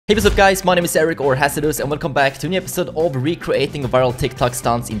Hey, what's up guys, my name is Eric or Hasidus and welcome back to a new episode of recreating viral TikTok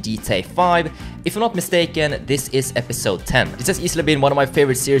stunts in GTA 5. If I'm not mistaken, this is episode 10. This has easily been one of my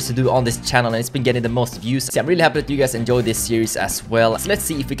favorite series to do on this channel and it's been getting the most views. So I'm really happy that you guys enjoy this series as well. So let's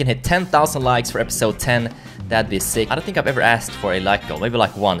see if we can hit 10,000 likes for episode 10. That'd be sick. I don't think I've ever asked for a like goal, maybe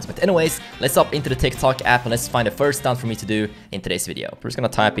like once. But anyways, let's hop into the TikTok app and let's find the first stunt for me to do in today's video. We're just gonna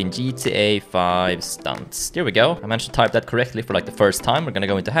type in GTA 5 stunts. There we go. I managed to type that correctly for like the first time. We're gonna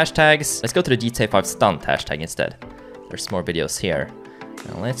go into hashtags. Let's go to the GTA 5 stunt hashtag instead. There's more videos here.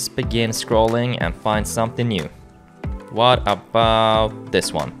 Now let's begin scrolling and find something new. What about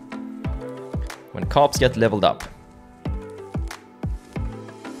this one? When cops get leveled up.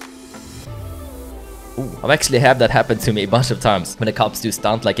 Ooh, I've actually had that happen to me a bunch of times. When the cops do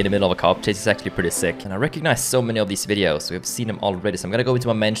stunt like in the middle of a cop chase, it's actually pretty sick. And I recognize so many of these videos. We've seen them already. So I'm gonna go into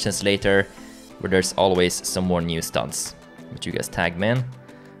my mentions later where there's always some more new stunts. But you guys tag me in.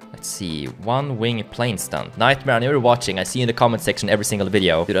 Let's see, one wing plane stunt. Nightmare, I know you're watching. I see you in the comment section every single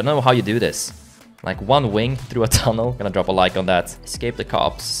video. Dude, I don't know how you do this. Like one wing through a tunnel. Gonna drop a like on that. Escape the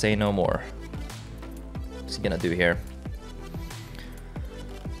cops, say no more. What's he gonna do here?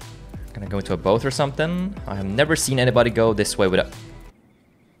 Gonna go into a boat or something? I have never seen anybody go this way with a...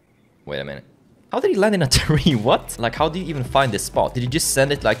 Wait a minute. How did he land in a tree? What? Like, how do you even find this spot? Did you just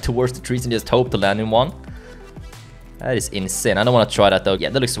send it like towards the trees and just hope to land in one? That is insane. I don't want to try that though. Yeah,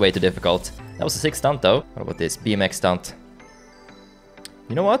 that looks way too difficult. That was a sick stunt though. What about this BMX stunt?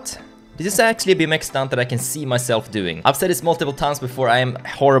 You know what? This is actually a BMX stunt that I can see myself doing. I've said this multiple times before, I am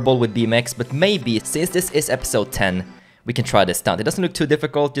horrible with BMX, but maybe since this is episode 10, we can try this stunt. It doesn't look too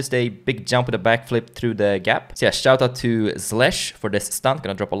difficult, just a big jump with a backflip through the gap. So yeah, shout out to Zlesh for this stunt.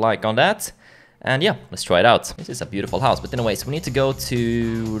 Gonna drop a like on that. And yeah, let's try it out. This is a beautiful house. But anyways, we need to go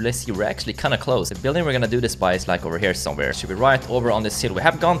to... Let's see, we're actually kind of close. The building we're gonna do this by is like over here somewhere. Should be right over on this hill. We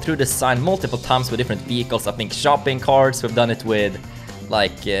have gone through this sign multiple times with different vehicles. I think shopping carts. We've done it with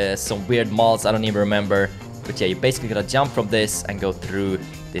like some weird malls. I don't even remember. But yeah, you're basically gonna jump from this and go through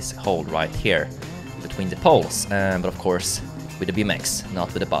this hole right here between the poles. But of course, with the BMX,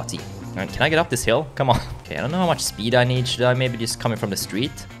 not with the body. And can I get up this hill? Come on. Okay, I don't know how much speed I need. Should I maybe just come in from the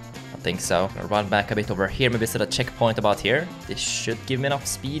street? I think so. I'll run back a bit over here, maybe set a checkpoint about here. This should give me enough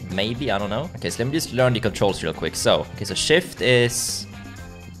speed, maybe, I don't know. Okay, so let me just learn the controls real quick. So, okay, so shift is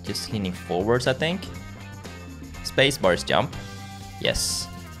just leaning forwards, I think. Spacebar is jump. Yes.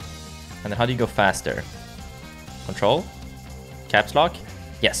 And then how do you go faster? Control? Caps lock?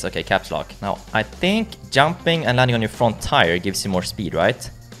 Yes, okay, caps lock. Now, I think jumping and landing on your front tire gives you more speed, right?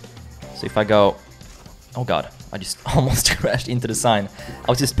 So if I go... Oh god, I just almost crashed into the sign.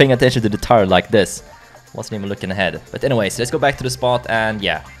 I was just paying attention to the tire like this. Wasn't even looking ahead. But anyways, let's go back to the spot and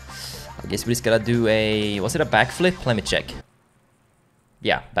yeah. I guess we just gotta do a... Was it a backflip? Let me check.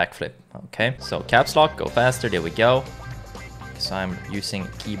 Yeah, backflip. Okay, so caps lock, go faster, there we go. So I'm using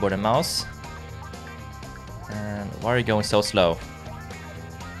keyboard and mouse. And why are you going so slow?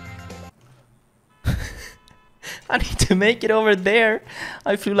 I need to make it over there.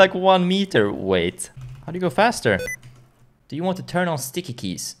 I flew like 1 meter. Wait. How do you go faster? Do you want to turn on sticky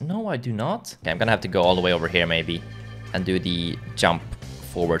keys? No, I do not. Okay, I'm gonna have to go all the way over here maybe and do the jump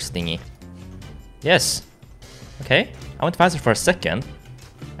forwards thingy. Yes. Okay, I went faster for a second.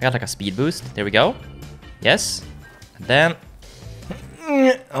 I got like a speed boost. There we go. Yes. And then...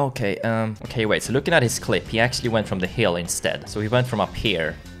 Okay, okay, wait. So looking at his clip, he actually went from the hill instead. So he went from up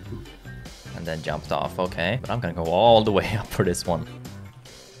here and then jumped off. Okay, but I'm gonna go all the way up for this one.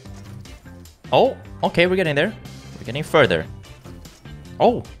 Oh, okay, we're getting there. We're getting further.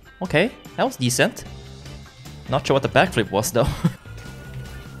 Oh, okay, that was decent. Not sure what the backflip was though.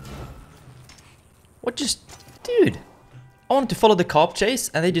 What just... Dude, I wanted to follow the cop chase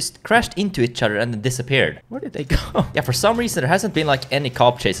and they just crashed into each other and then disappeared. Where did they go? Yeah, for some reason there hasn't been like any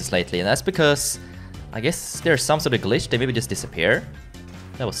cop chases lately, and that's because I guess there's some sort of glitch. They maybe just disappear.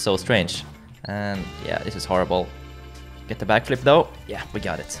 That was so strange. And yeah, this is horrible. Get the backflip though. Yeah, we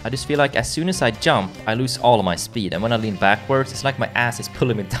got it. I just feel like as soon as I jump, I lose all of my speed. And when I lean backwards, it's like my ass is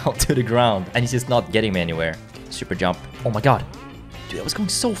pulling me down to the ground. And it's just not getting me anywhere. Super jump. Oh my god. Dude, I was going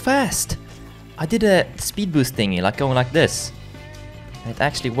so fast. I did a speed boost thingy, like going like this. And it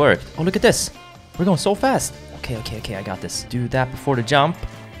actually worked. Oh, look at this. We're going so fast. Okay, I got this. Do that before the jump.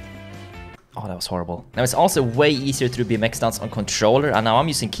 Oh, that was horrible. Now, it's also way easier to do BMX stunts on controller, and now I'm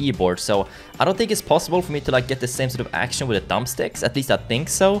using keyboard, so I don't think it's possible for me to like get the same sort of action with the thumbsticks. At least I think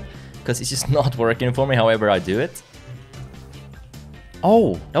so, because it's just not working for me however I do it.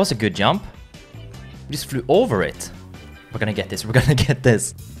 Oh, that was a good jump. We just flew over it. We're gonna get this, we're gonna get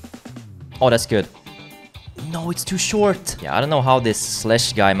this. Oh, that's good. no, it's too short. Yeah, I don't know how this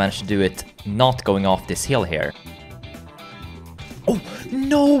Slash guy managed to do it not going off this hill here. Oh,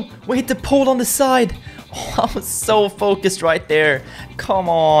 no! We hit the pole on the side! Oh, I was so focused right there. Come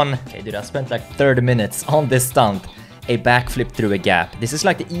on. Okay, dude, I spent like 30 minutes on this stunt. A backflip through a gap. This is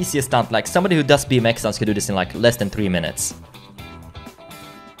like the easiest stunt. Like somebody who does BMX stunts could do this in like less than 3 minutes.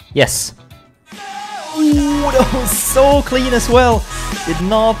 Yes. Ooh, that was so clean as well. Did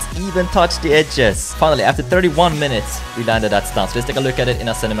not even touch the edges. Finally, after 31 minutes, we landed that stunt. So let's take a look at it in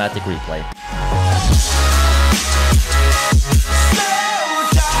a cinematic replay.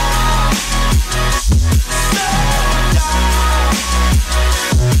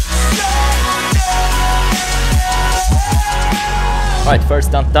 Alright, first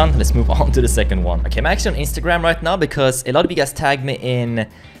stunt done, let's move on to the second one. Okay, I'm actually on Instagram right now because a lot of you guys tagged me in,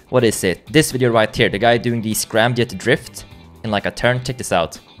 what is it? This video right here, the guy doing the scramjet drift in like a turn. Check this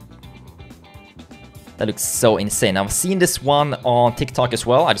out. That looks so insane. I've seen this one on TikTok as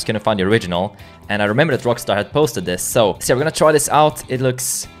well, I just couldn't find the original. And I remember that Rockstar had posted this, so we're gonna try this out. It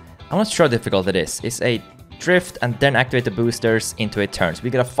looks, I'm not sure how difficult it is. It's a drift and then activate the boosters into a turn. So we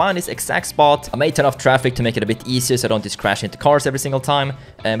gotta find this exact spot. I may turn off traffic to make it a bit easier so I don't just crash into cars every single time.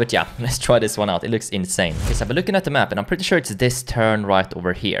 But yeah, let's try this one out. It looks insane. Okay, so I've been looking at the map and I'm pretty sure it's this turn right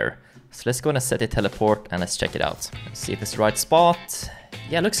over here. So let's go and set a teleport and let's check it out. Let's see if it's the right spot.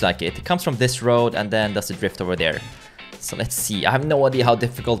 Yeah, looks like it. It comes from this road and then does the drift over there. So let's see. I have no idea how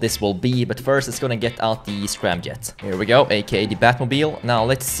difficult this will be, but first let's go and get out the scramjet. Here we go, aka the Batmobile. Now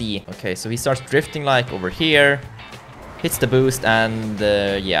let's see. Okay, so he starts drifting like over here, hits the boost, and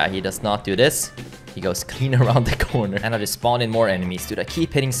yeah, he does not do this. He goes clean around the corner, and I just spawn in more enemies. Dude, I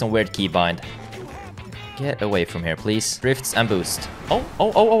keep hitting some weird keybind. Get away from here, please. Drifts and boost.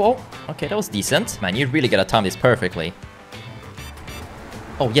 Oh. Okay, that was decent. Man, you really gotta time this perfectly.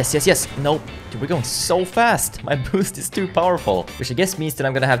 Oh, yes. Nope. Dude, we're going so fast. My boost is too powerful. Which I guess means that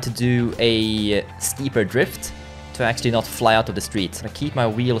I'm gonna have to do a steeper drift to actually not fly out of the street. I keep my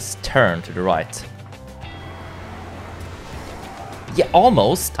wheels turned to the right. Yeah,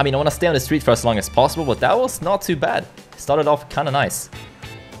 almost. I mean, I want to stay on the street for as long as possible, but that was not too bad. Started off kind of nice.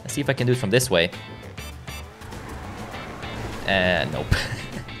 Let's see if I can do it from this way. Nope.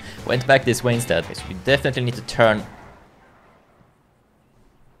 Went back this way instead. Okay, so we definitely need to turn.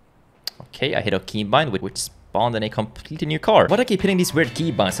 Okay, I hit a keybind which spawned in a completely new car. Why do I keep hitting these weird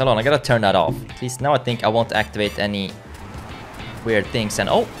keybinds? Hold on, I gotta turn that off. At least now I think I won't activate any weird things. And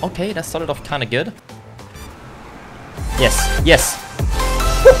oh, okay, that started off kind of good. Yes.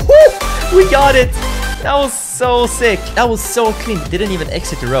 We got it! That was so sick. That was so clean. Didn't even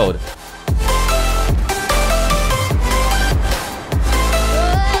exit the road.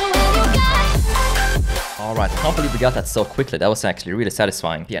 Alright, I can't believe we got that so quickly. That was actually really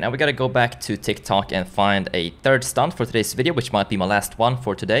satisfying. Yeah, now we gotta go back to TikTok and find a third stunt for today's video, which might be my last one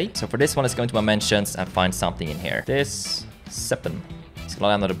for today. So for this one, let's go into my mentions and find something in here. This Seppen. It's gonna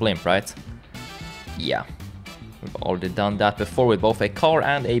land on the blimp, right? Yeah. We've already done that before with both a car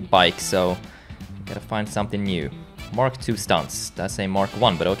and a bike, so we gotta find something new. Mark 2 stunts. That's a Mark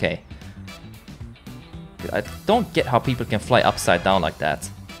 1, but okay. I don't get how people can fly upside down like that.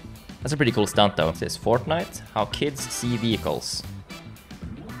 That's a pretty cool stunt though. It says Fortnite, how kids see vehicles.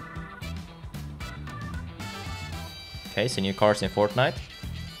 Okay, so new cars in Fortnite.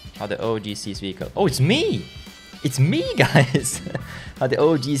 How the OG sees vehicles. Oh, it's me! It's me, guys! How the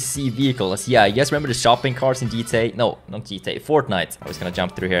OG see vehicles. Yeah, you guys remember the shopping carts in GTA? No, not GTA, Fortnite. I was gonna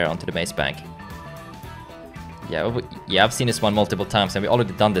jump through here onto the maze bank. Yeah, I've seen this one multiple times and we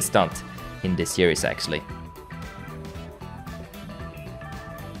already done this stunt in this series actually.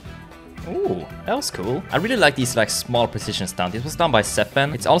 Ooh, that was cool. I really like these like small precision stunts. It was done by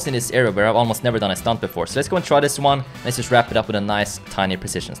Seppen. It's also in this area where I've almost never done a stunt before. So let's go and try this one. Let's just wrap it up with a nice tiny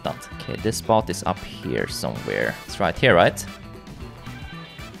precision stunt. Okay, this spot is up here somewhere. It's right here, right?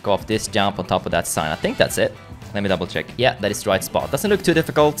 Go off this jump on top of that sign. I think that's it. Let me double check. Yeah, that is the right spot. Doesn't look too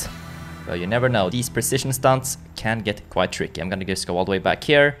difficult. But you never know. These precision stunts can get quite tricky. I'm gonna just go all the way back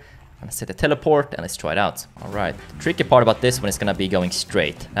here. I'm gonna set a teleport and let's try it out. Alright, the tricky part about this one is gonna be going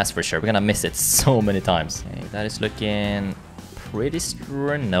straight. That's for sure. We're gonna miss it so many times. Okay, that is looking pretty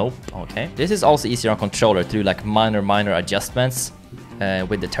straight. Nope. Okay. This is also easier on controller to do like minor adjustments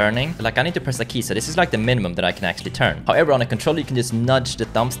with the turning. Like I need to press a key, so this is like the minimum that I can actually turn. However, on a controller you can just nudge the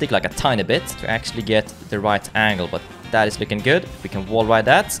thumbstick like a tiny bit to actually get the right angle. But that is looking good. We can wall ride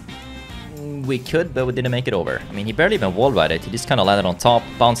that. We could, but we didn't make it over. I mean, he barely even wall ride it. He just kind of landed on top,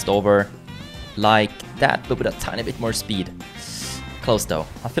 bounced over like that, but with a tiny bit more speed. Close though.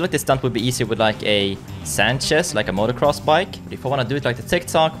 I feel like this stunt would be easier with like a Sanchez, like a motocross bike. But if I want to do it like the Tik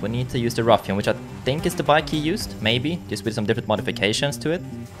Tok, we need to use the Ruffian, which I think is the bike he used. Maybe, just with some different modifications to it.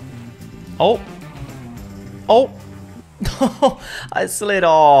 Oh! Oh! I slid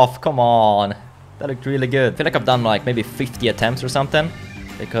off, come on. That looked really good. I feel like I've done like maybe 50 attempts or something.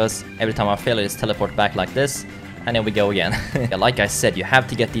 Because every time I fail it, it's teleport back like this. And then we go again. Yeah, like I said, you have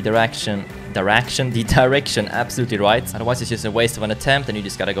to get the direction absolutely right. Otherwise it's just a waste of an attempt and you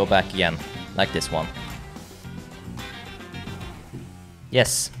just gotta go back again. Like this one.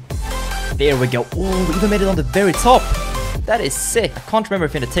 Yes. There we go. Oh, we even made it on the very top. That is sick. I can't remember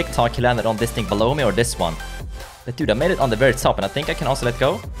if in the Tik Tok he landed on this thing below me or this one. But dude, I made it on the very top and I think I can also let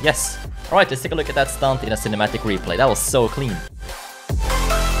go. Yes. Alright, let's take a look at that stunt in a cinematic replay. That was so clean.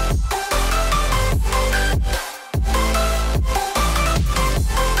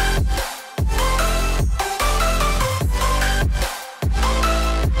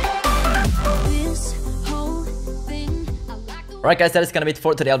 Alright guys, that is gonna be it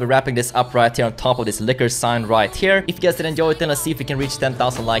for today. I'll be wrapping this up right here on top of this liquor sign right here. If you guys did enjoy it, then let's see if we can reach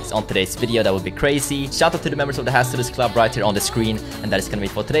 10,000 likes on today's video. That would be crazy. Shout out to the members of the Hazardous Club right here on the screen. And that is gonna be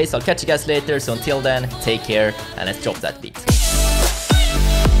it for today. So I'll catch you guys later. So until then, take care and let's drop that beat.